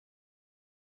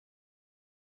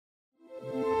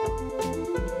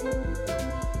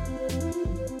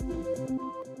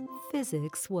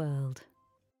Physics World.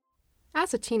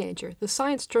 As a teenager, the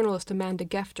science journalist Amanda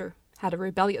Gefter had a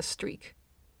rebellious streak.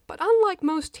 But unlike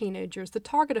most teenagers, the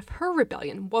target of her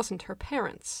rebellion wasn't her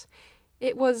parents.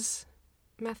 It was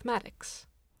mathematics.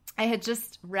 I had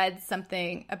just read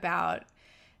something about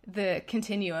the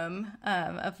continuum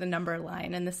of the number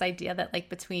line and this idea that like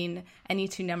between any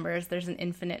two numbers, there's an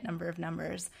infinite number of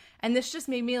numbers. And this just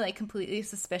made me like completely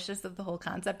suspicious of the whole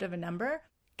concept of a number.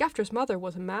 Gefter's mother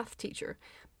was a math teacher,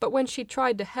 but when she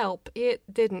tried to help, it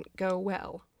didn't go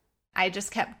well. I just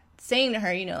kept saying to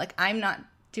her, like, I'm not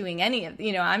doing any of,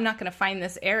 I'm not going to find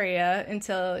this area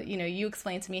until, you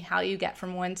explain to me how you get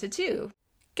from 1 to 2.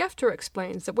 Gefter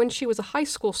explains that when she was a high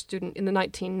school student in the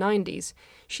 1990s,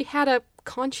 she had a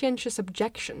conscientious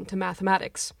objection to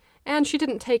mathematics, and she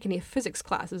didn't take any physics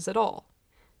classes at all.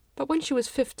 But when she was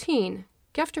 15,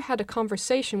 Gefter had a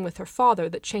conversation with her father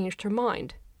that changed her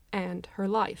mind, and her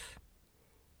life.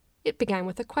 It began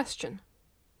with a question.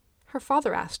 Her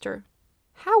father asked her,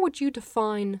 "How would you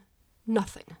define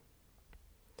nothing?"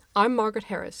 I'm Margaret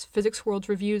Harris, Physics World's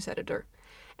Reviews editor,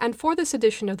 and for this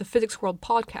edition of the Physics World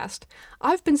podcast,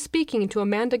 I've been speaking to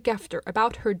Amanda Gefter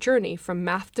about her journey from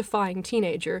math-defying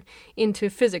teenager into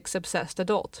physics-obsessed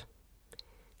adult.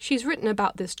 She's written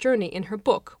about this journey in her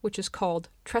book, which is called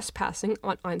Trespassing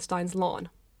on Einstein's Lawn.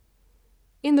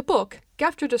 In the book,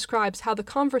 Gefter describes how the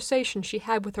conversation she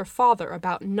had with her father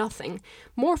about nothing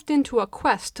morphed into a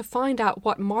quest to find out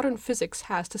what modern physics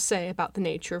has to say about the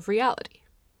nature of reality.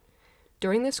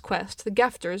 During this quest, the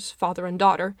Gefters, father and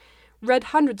daughter, read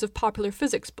hundreds of popular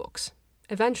physics books,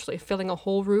 eventually filling a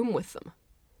whole room with them.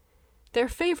 Their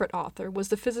favorite author was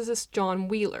the physicist John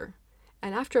Wheeler,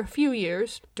 and after a few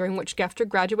years, during which Gefter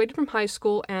graduated from high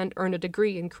school and earned a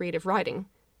degree in creative writing,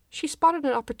 she spotted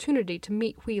an opportunity to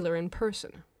meet Wheeler in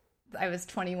person. I was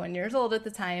 21 years old at the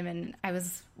time, and I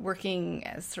was working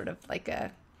as sort of like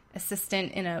a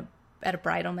assistant at a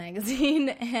bridal magazine,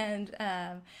 and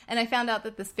I found out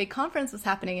that this big conference was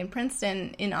happening in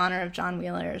Princeton in honor of John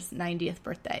Wheeler's 90th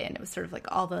birthday, and it was sort of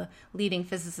like all the leading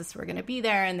physicists were going to be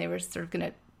there, and they were sort of going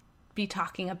to be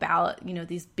talking about,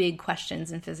 these big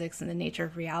questions in physics and the nature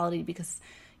of reality, because,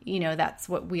 that's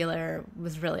what Wheeler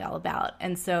was really all about.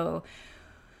 And so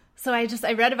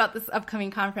I read about this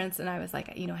upcoming conference, and I was like,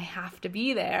 I have to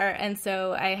be there. And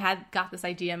so I had got this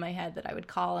idea in my head that I would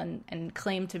call and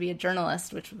claim to be a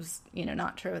journalist, which was,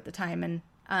 not true at the time,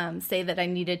 and say that I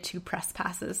needed 2 press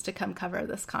passes to come cover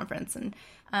this conference.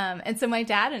 And so my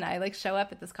dad and I show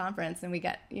up at this conference, and we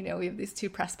get, we have these 2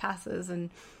 press passes,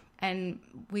 and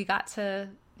we got to,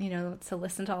 to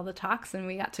listen to all the talks, and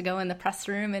we got to go in the press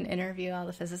room and interview all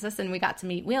the physicists, and we got to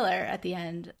meet Wheeler at the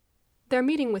end. Their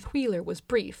meeting with Wheeler was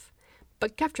brief,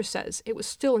 but Gefter says it was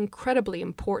still incredibly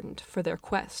important for their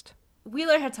quest.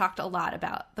 Wheeler had talked a lot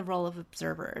about the role of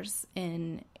observers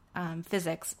in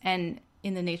physics and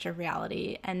in the nature of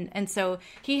reality. And so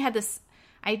he had this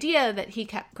idea that he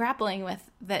kept grappling with,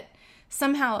 that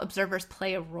somehow observers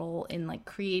play a role in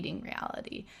creating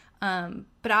reality.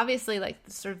 But obviously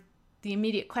sort of the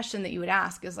immediate question that you would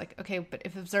ask is okay, but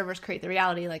if observers create the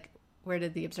reality, where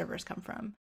did the observers come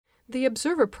from? The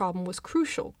observer problem was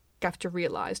crucial, Gefter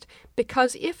realized,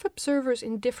 because if observers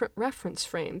in different reference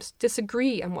frames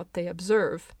disagree on what they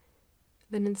observe,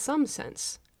 then in some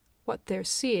sense, what they're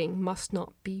seeing must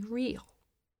not be real.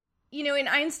 In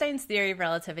Einstein's theory of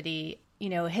relativity,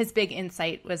 his big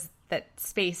insight was that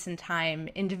space and time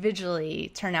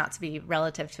individually turn out to be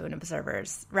relative to an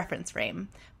observer's reference frame,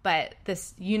 but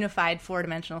this unified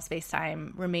 4-dimensional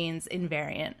space-time remains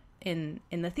invariant in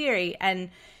the theory. And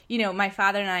my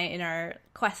father and I, in our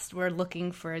quest, were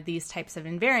looking for these types of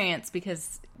invariants,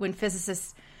 because when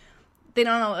physicists, they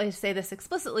don't always say this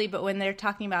explicitly, but when they're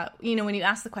talking about, when you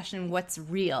ask the question, what's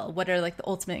real? What are the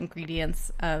ultimate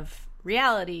ingredients of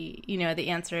reality? The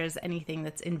answer is anything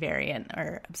that's invariant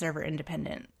or observer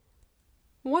independent.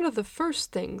 One of the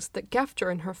first things that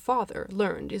Gefter and her father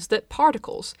learned is that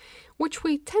particles, which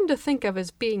we tend to think of as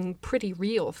being pretty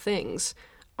real things,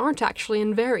 aren't actually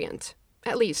invariant,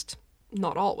 at least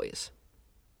not always.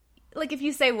 If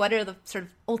you say, what are the sort of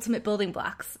ultimate building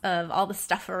blocks of all the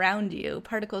stuff around you,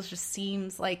 particles just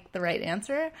seems like the right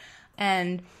answer.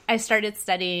 And I started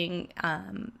studying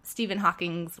Stephen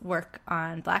Hawking's work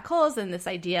on black holes and this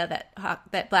idea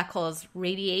that black holes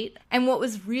radiate. And what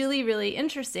was really, really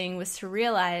interesting was to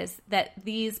realize that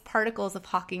these particles of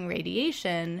Hawking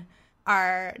radiation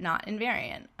are not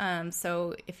invariant.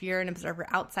 So if you're an observer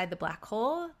outside the black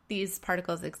hole, these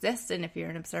particles exist. And if you're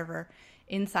an observer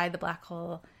inside the black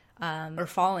hole or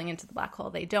falling into the black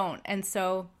hole, they don't. And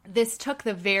so this took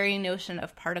the very notion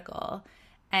of particle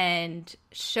and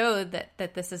showed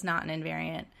that this is not an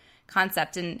invariant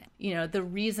concept. And, the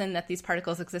reason that these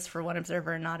particles exist for one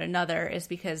observer and not another is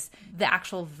because the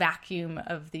actual vacuum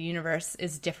of the universe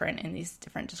is different in these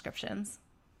different descriptions.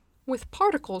 With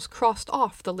particles crossed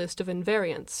off the list of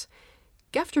invariants,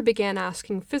 Gefter began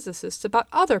asking physicists about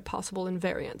other possible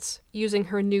invariants, using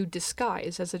her new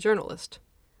disguise as a journalist.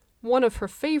 One of her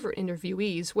favorite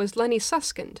interviewees was Lenny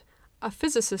Susskind, a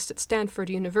physicist at Stanford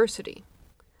University.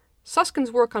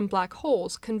 Suskind's work on black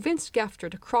holes convinced Gefter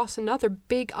to cross another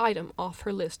big item off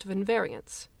her list of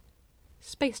invariants: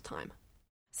 space-time.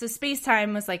 So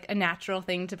space-time was like a natural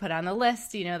thing to put on the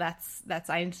list. That's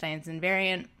Einstein's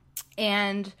invariant.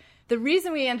 And the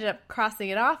reason we ended up crossing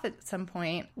it off at some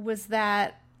point was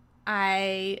that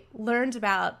I learned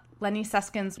about Lenny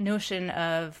Suskind's notion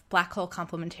of black hole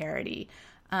complementarity.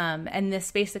 And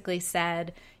this basically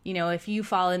said, if you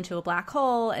fall into a black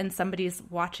hole and somebody's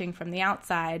watching from the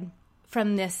outside,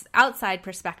 from this outside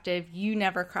perspective, you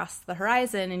never cross the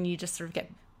horizon and you just sort of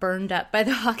get burned up by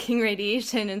the Hawking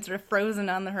radiation and sort of frozen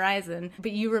on the horizon.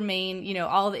 But you remain,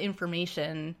 all the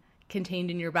information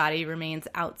contained in your body remains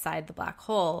outside the black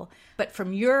hole. But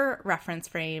from your reference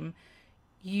frame,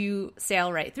 you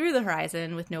sail right through the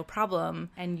horizon with no problem,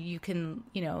 and you can,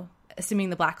 assuming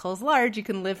the black hole is large, you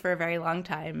can live for a very long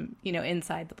time,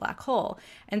 inside the black hole.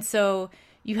 And so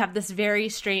you have this very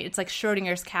strange, it's like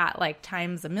Schrodinger's cat, like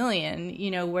times a million,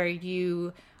 where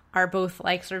you are both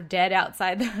like sort of dead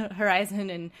outside the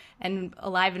horizon and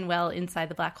alive and well inside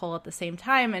the black hole at the same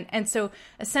time. And so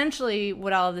essentially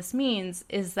what all of this means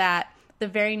is that the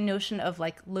very notion of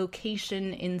like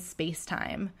location in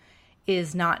space-time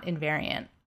is not invariant.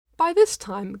 By this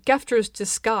time, Gefter's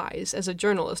disguise as a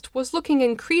journalist was looking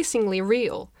increasingly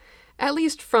real, at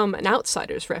least from an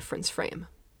outsider's reference frame.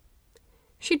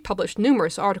 She'd published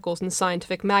numerous articles in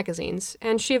scientific magazines,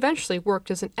 and she eventually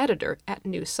worked as an editor at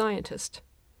New Scientist.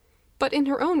 But in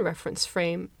her own reference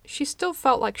frame, she still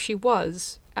felt like she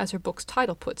was, as her book's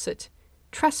title puts it,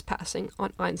 trespassing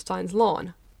on Einstein's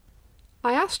lawn.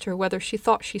 I asked her whether she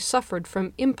thought she suffered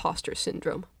from imposter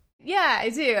syndrome. Yeah, I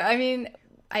do. I mean,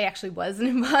 I actually was an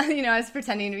imposter, I was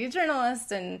pretending to be a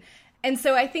journalist. And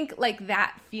so I think like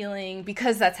that feeling,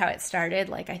 because that's how it started,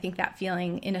 like I think that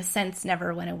feeling in a sense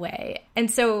never went away. And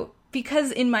so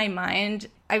because in my mind,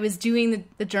 I was doing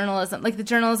the journalism, like the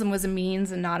journalism was a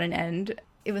means and not an end.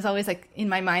 It was always like in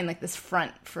my mind, like this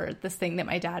front for this thing that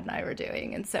my dad and I were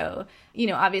doing. And so,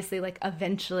 obviously like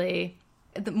eventually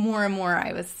the more and more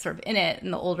I was sort of in it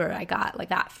and the older I got, like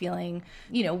that feeling,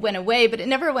 went away, but it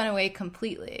never went away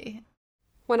completely.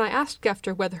 When I asked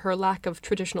Gefter whether her lack of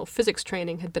traditional physics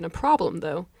training had been a problem,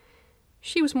 though,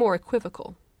 she was more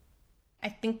equivocal. I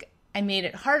think I made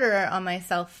it harder on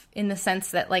myself in the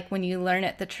sense that, like, when you learn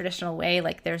it the traditional way,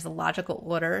 like, there's a logical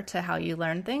order to how you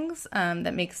learn things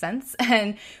that makes sense.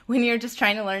 And when you're just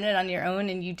trying to learn it on your own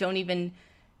and you don't even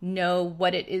know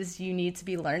what it is you need to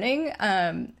be learning,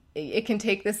 it can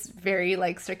take this very,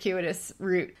 like, circuitous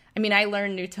route. I mean, I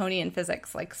learned Newtonian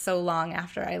physics, like, so long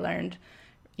after I learned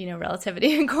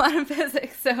relativity and quantum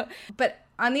physics. So, but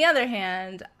on the other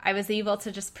hand, I was able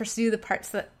to just pursue the parts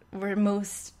that were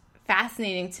most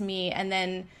fascinating to me. And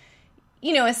then,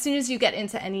 as soon as you get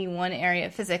into any one area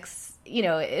of physics,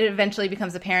 it eventually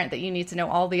becomes apparent that you need to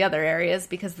know all the other areas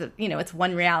because, it's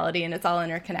one reality and it's all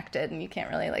interconnected and you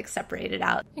can't really like separate it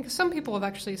out. Because some people have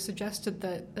actually suggested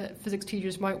that physics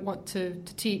teachers might want to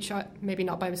teach, maybe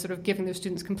not by sort of giving their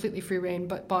students completely free rein,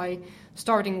 but by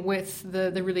starting with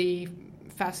the really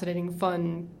fascinating,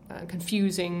 fun,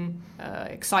 confusing,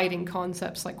 exciting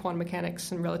concepts like quantum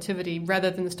mechanics and relativity,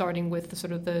 rather than starting with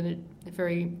the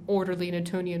very orderly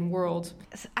Newtonian world.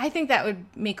 I think that would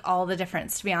make all the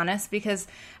difference, to be honest, because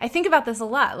I think about this a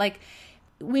lot. Like,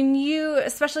 when you,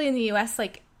 especially in the U.S.,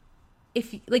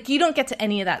 if you don't get to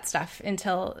any of that stuff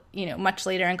until much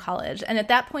later in college, and at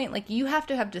that point, you have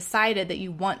to have decided that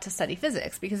you want to study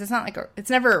physics, because it's not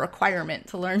it's never a requirement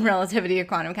to learn relativity or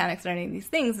quantum mechanics or any of these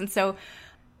things. And so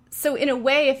in a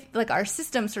way, if our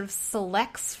system sort of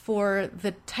selects for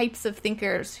the types of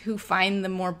thinkers who find the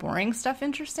more boring stuff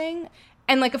interesting,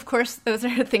 and of course those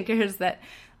are thinkers that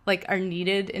are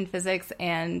needed in physics,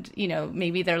 and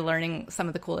maybe they're learning some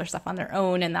of the cooler stuff on their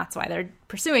own, and that's why they're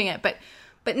pursuing it. But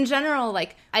in general,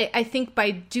 I think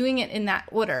by doing it in that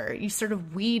order, you sort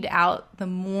of weed out the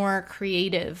more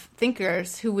creative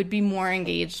thinkers who would be more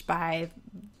engaged by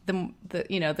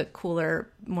the cooler,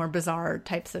 more bizarre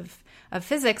types of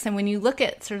physics. And when you look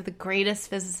at sort of the greatest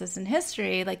physicists in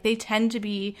history, they tend to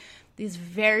be these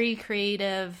very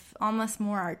creative, almost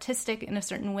more artistic in a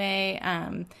certain way,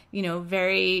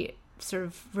 very sort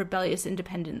of rebellious,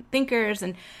 independent thinkers.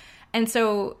 And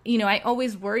so, I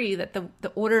always worry that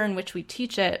the order in which we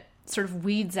teach it sort of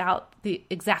weeds out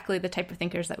exactly the type of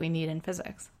thinkers that we need in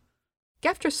physics.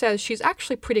 Gefter says she's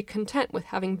actually pretty content with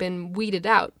having been weeded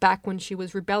out back when she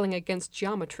was rebelling against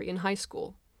geometry in high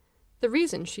school. The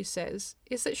reason, she says,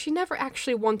 is that she never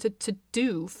actually wanted to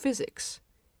do physics.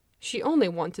 She only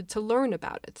wanted to learn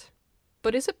about it.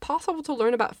 But is it possible to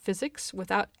learn about physics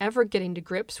without ever getting to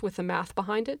grips with the math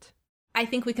behind it? I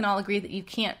think we can all agree that you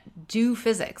can't do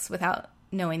physics without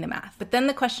knowing the math. But then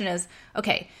the question is,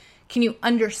 okay, can you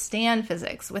understand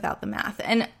physics without the math?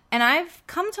 And I've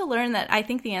come to learn that I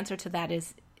think the answer to that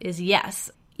is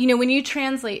yes. You know, when you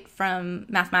translate from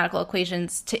mathematical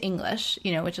equations to English,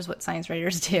 you know, which is what science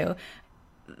writers do,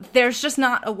 there's just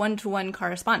not a one-to-one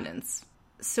correspondence.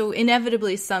 So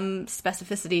inevitably some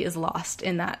specificity is lost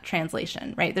in that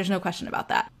translation, right? There's no question about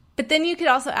that. But then you could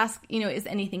also ask, you know, is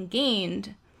anything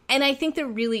gained? And I think there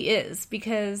really is,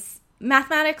 because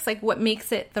mathematics, like what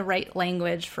makes it the right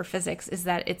language for physics is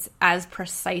that it's as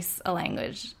precise a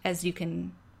language as you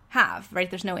can have, right?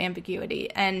 There's no ambiguity.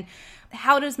 And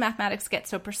how does mathematics get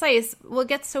so precise? Well, it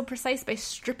gets so precise by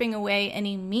stripping away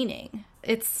any meaning.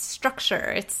 It's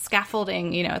structure, it's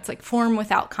scaffolding, you know, it's like form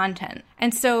without content.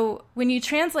 And so when you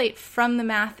translate from the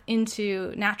math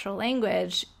into natural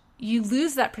language, you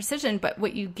lose that precision, but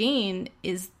what you gain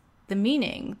is the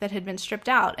meaning that had been stripped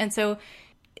out. And so,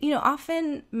 you know,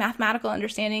 often mathematical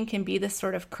understanding can be this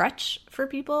sort of crutch for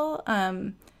people.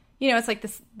 You know, it's like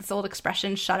this old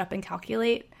expression, shut up and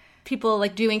calculate. People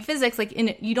like doing physics, like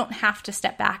you don't have to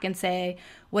step back and say,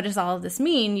 what does all of this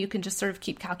mean? You can just sort of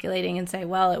keep calculating and say,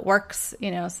 well, it works,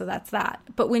 you know, so that's that.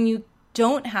 But when you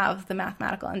don't have the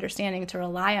mathematical understanding to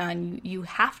rely on, you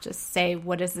have to say,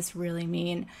 what does this really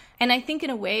mean? And I think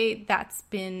in a way that's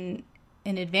been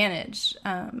an advantage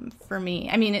for me.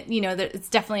 I mean, you know, it's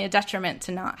definitely a detriment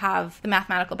to not have the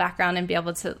mathematical background and be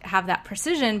able to have that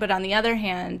precision. But on the other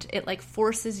hand, it like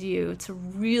forces you to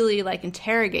really like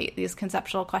interrogate these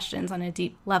conceptual questions on a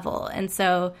deep level. And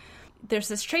so there's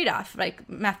this trade-off, like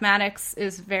mathematics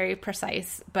is very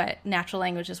precise, but natural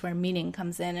language is where meaning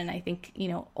comes in. And I think, you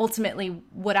know, ultimately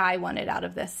what I wanted out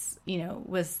of this, you know,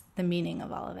 was the meaning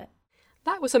of all of it.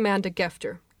 That was Amanda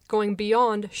Gefter, going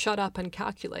beyond shut up and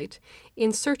calculate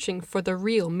in searching for the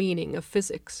real meaning of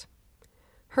physics.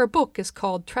 Her book is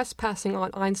called Trespassing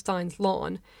on Einstein's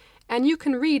Lawn, and you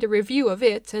can read a review of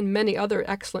it and many other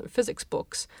excellent physics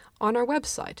books on our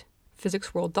website,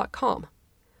 physicsworld.com.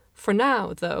 For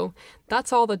now, though,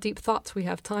 that's all the deep thoughts we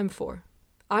have time for.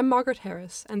 I'm Margaret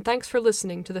Harris, and thanks for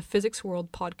listening to the Physics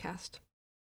World podcast.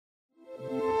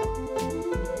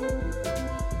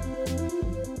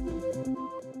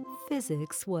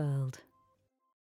 Physics World.